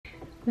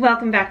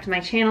Welcome back to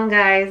my channel,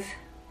 guys.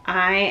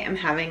 I am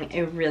having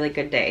a really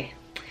good day.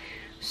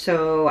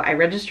 So I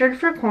registered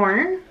for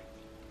corn,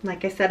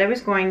 like I said I was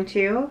going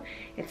to.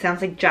 It sounds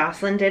like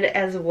Jocelyn did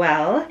as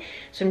well.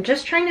 So I'm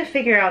just trying to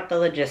figure out the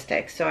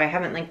logistics. So I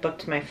haven't like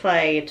booked my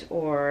flight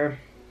or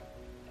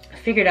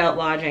figured out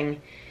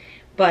lodging.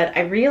 But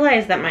I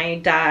realized that my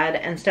dad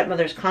and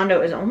stepmother's condo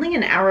is only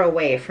an hour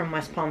away from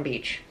West Palm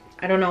Beach.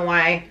 I don't know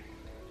why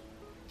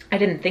I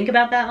didn't think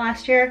about that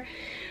last year.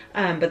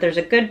 But there's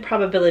a good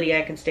probability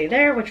I can stay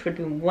there, which would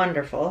be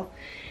wonderful.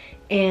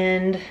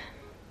 And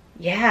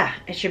yeah,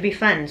 it should be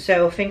fun.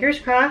 So fingers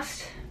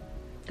crossed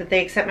that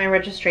they accept my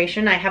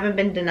registration. I haven't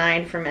been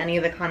denied from any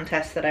of the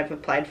contests that I've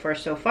applied for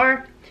so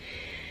far.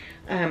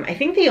 I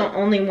think the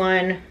only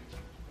one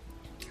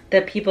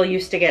that people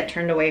used to get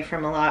turned away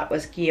from a lot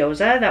was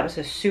gyoza. That was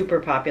a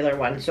super popular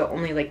one, so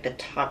only like the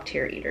top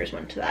tier eaters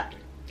went to that.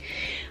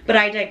 But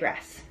I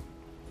digress.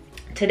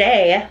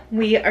 Today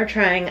we are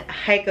trying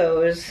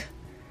Haico's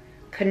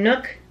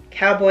Canuck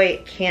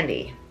Cowboy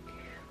candy,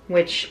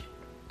 which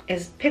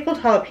is pickled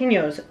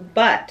jalapenos,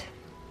 but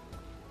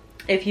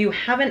if you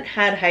haven't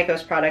had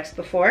Haico's products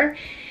before,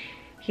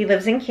 he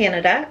lives in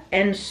Canada,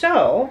 and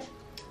so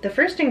the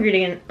first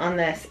ingredient on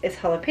this is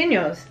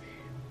jalapenos,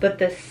 but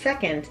the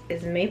second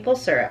is maple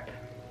syrup.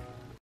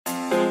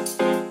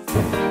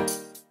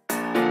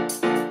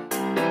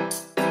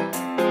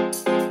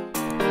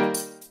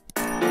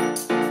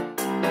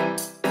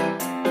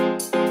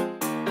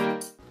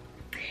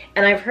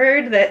 And I've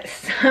heard that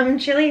some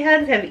chili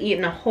heads have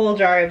eaten a whole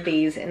jar of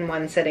these in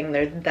one sitting.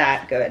 They're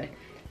that good.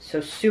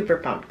 So super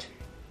pumped.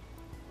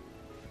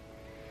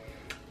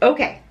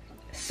 Okay,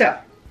 so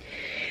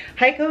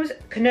Haico's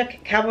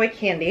Canuck Cowboy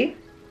candy.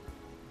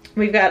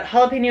 We've got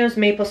jalapenos,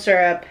 maple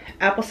syrup,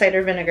 apple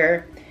cider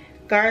vinegar,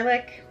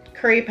 garlic,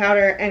 curry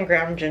powder, and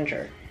ground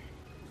ginger.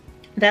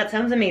 That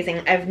sounds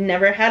amazing. I've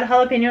never had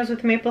jalapenos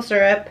with maple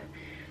syrup.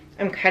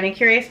 I'm kind of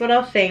curious what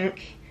I'll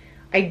think.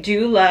 I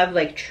do love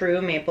like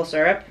true maple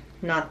syrup,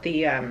 not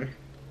the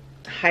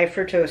high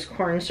fructose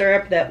corn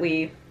syrup that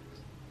we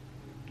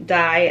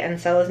dye and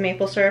sell as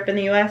maple syrup in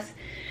the US.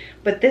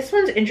 But this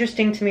one's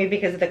interesting to me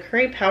because of the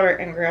curry powder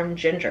and ground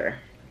ginger.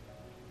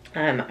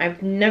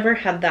 I've never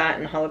had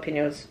that in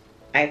jalapenos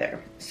either.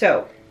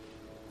 So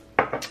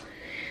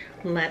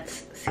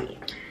let's see.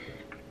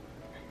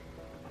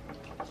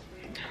 Oh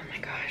my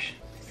gosh,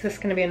 is this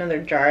gonna be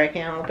another jar I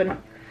can't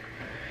open?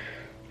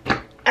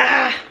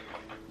 Ah!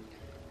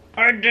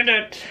 I did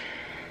it!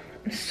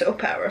 I'm so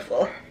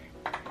powerful.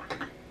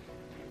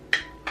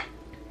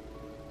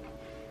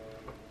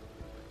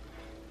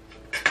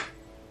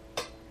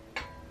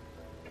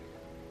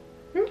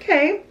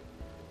 Okay.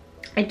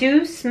 I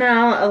do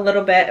smell a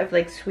little bit of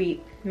like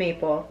sweet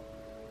maple.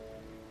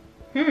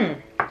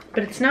 But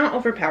it's not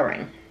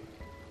overpowering.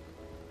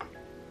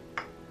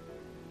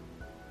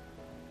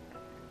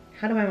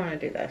 How do I want to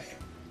do this?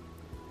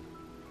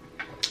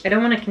 I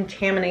don't want to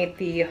contaminate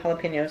the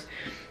jalapenos.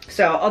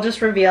 So I'll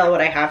just reveal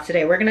what I have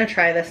today. We're gonna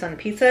try this on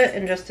pizza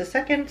in just a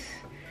second,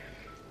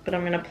 but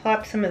I'm gonna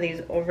plop some of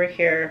these over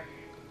here.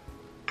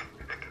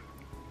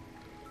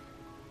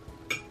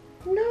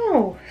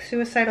 No,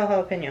 suicidal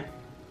jalapeno.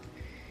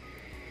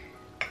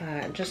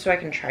 Just so I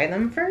can try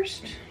them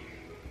first.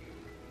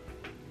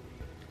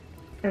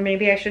 Or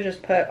maybe I should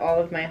just put all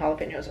of my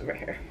jalapenos over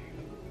here.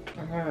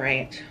 All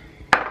right.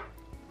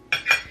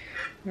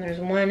 And there's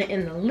one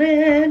in the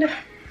lid.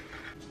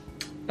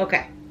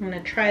 Okay, I'm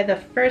gonna try the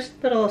first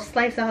little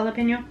slice of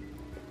jalapeno.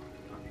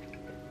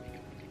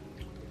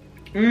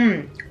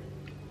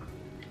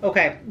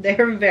 Okay,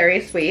 they're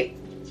very sweet,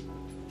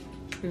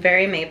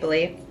 very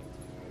mapley.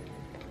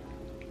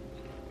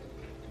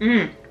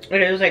 It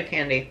is like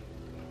candy.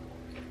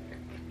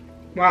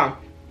 Wow.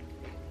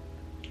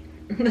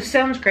 This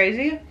sounds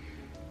crazy,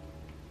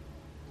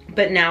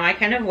 but now I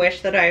kind of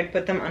wish that I had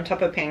put them on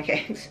top of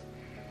pancakes.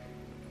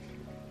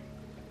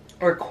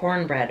 Or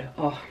cornbread.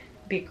 Oh,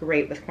 be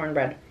great with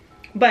cornbread.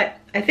 But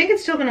I think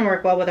it's still gonna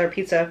work well with our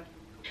pizza.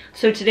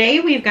 So today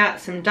we've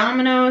got some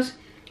Domino's.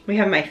 We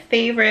have my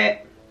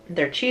favorite,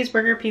 their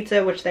cheeseburger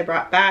pizza, which they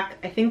brought back.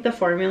 I think the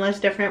formula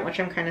is different, which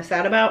I'm kind of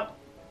sad about,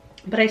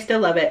 but I still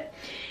love it.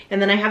 And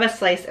then I have a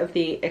slice of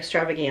the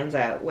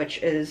extravaganza,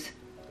 which is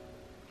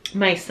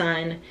my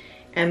son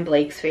and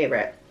Blake's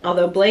favorite.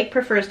 Although Blake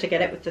prefers to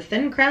get it with the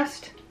thin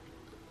crust,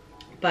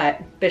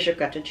 but Bishop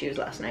got to choose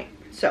last night.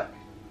 So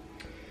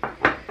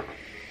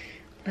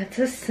let's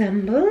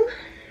assemble.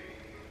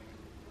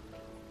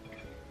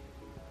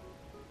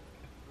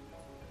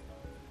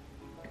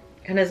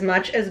 And as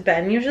much as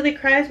Ben usually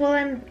cries while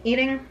I'm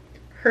eating,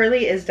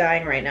 Hurley is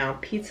dying right now.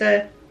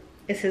 Pizza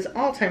is his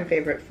all-time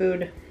favorite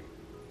food.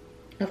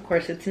 Of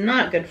course, it's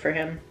not good for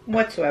him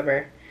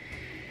whatsoever.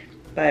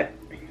 But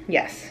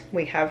yes,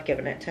 we have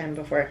given it to him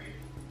before.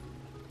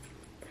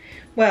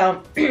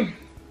 Well, and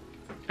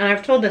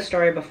I've told this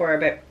story before,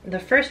 but the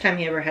first time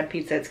he ever had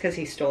pizza, it's because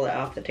he stole it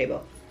off the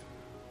table.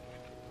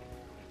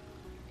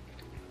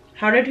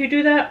 How did he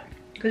do that?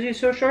 Because he's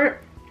so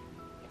short?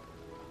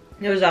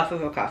 It was off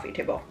of a coffee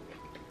table.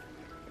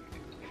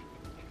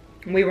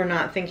 we were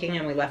not thinking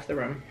and we left the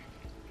room.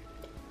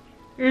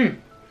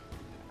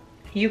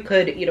 You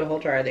could eat a whole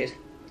jar of these.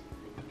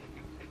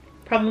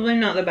 Probably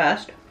not the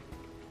best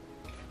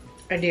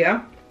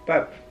idea,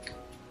 but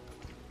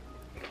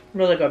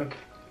really good.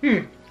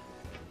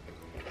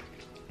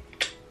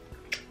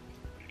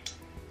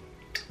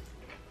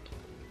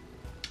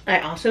 I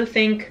also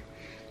think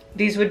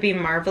these would be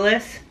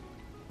marvelous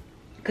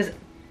because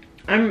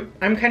I'm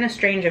kind of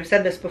strange. I've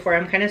said this before.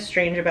 I'm kind of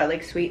strange about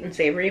like sweet and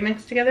savory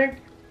mixed together.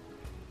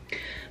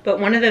 But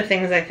one of the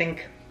things I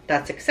think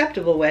that's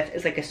acceptable with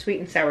is like a sweet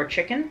and sour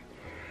chicken.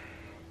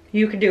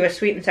 You could do a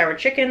sweet and sour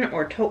chicken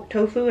or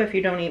tofu if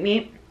you don't eat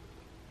meat.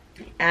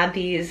 Add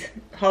these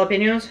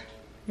jalapenos.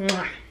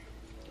 Mwah.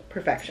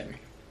 Perfection.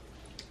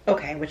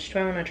 Okay, which do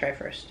I want to try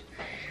first?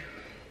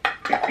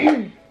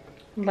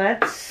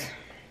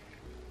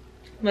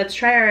 Let's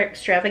try our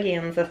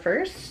extravaganza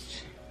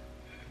first.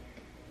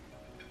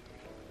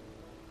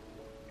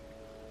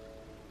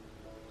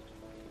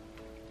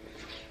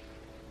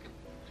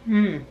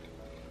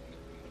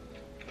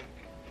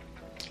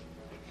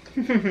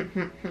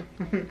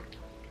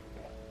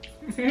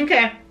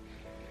 Okay.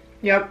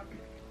 Yep.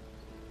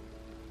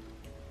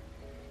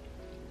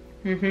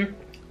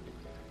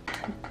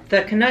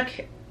 The Canuck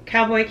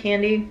Cowboy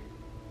candy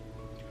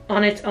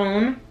on its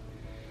own,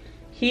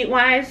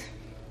 heat-wise,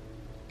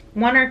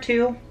 1 or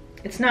 2.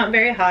 It's not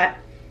very hot.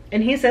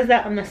 And he says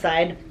that on the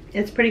side.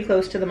 It's pretty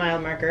close to the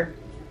mild marker.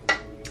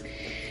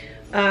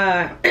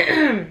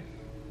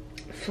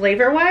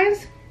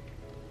 Flavor-wise,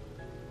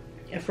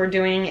 if we're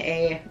doing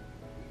a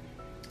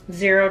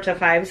 0 to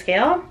 5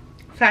 scale,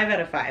 5 out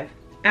of 5.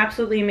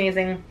 Absolutely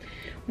amazing.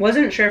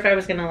 Wasn't sure if I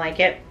was gonna like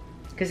it,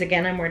 because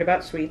again, I'm worried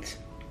about sweets.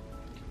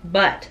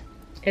 But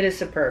it is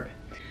superb.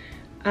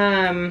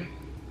 I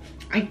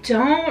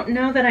don't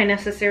know that I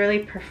necessarily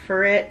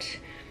prefer it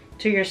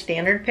to your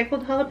standard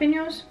pickled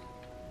jalapenos.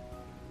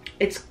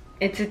 It's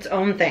its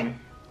own thing.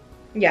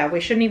 Yeah, we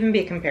shouldn't even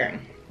be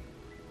comparing.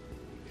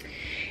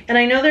 And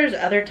I know there's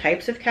other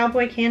types of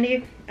cowboy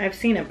candy. I've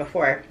seen it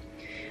before.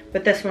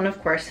 But this one,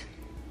 of course,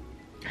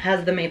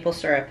 has the maple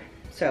syrup.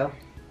 So,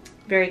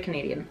 very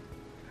Canadian.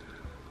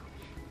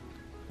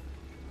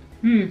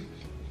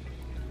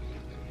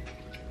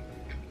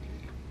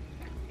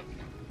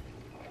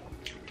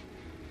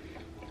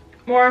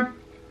 Or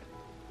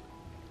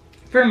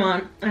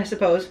Vermont, I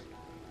suppose.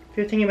 If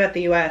you're thinking about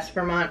the US,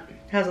 Vermont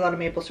has a lot of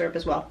maple syrup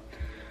as well.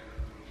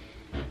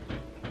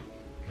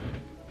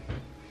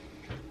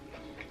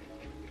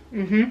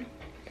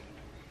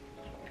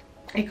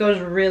 It goes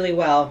really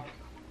well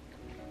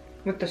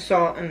with the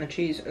salt and the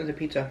cheese of the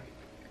pizza.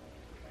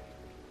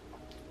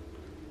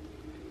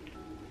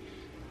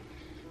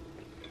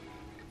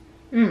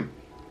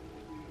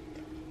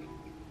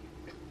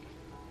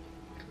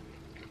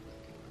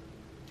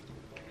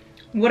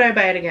 Would I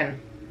buy it again?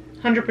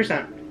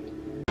 100%.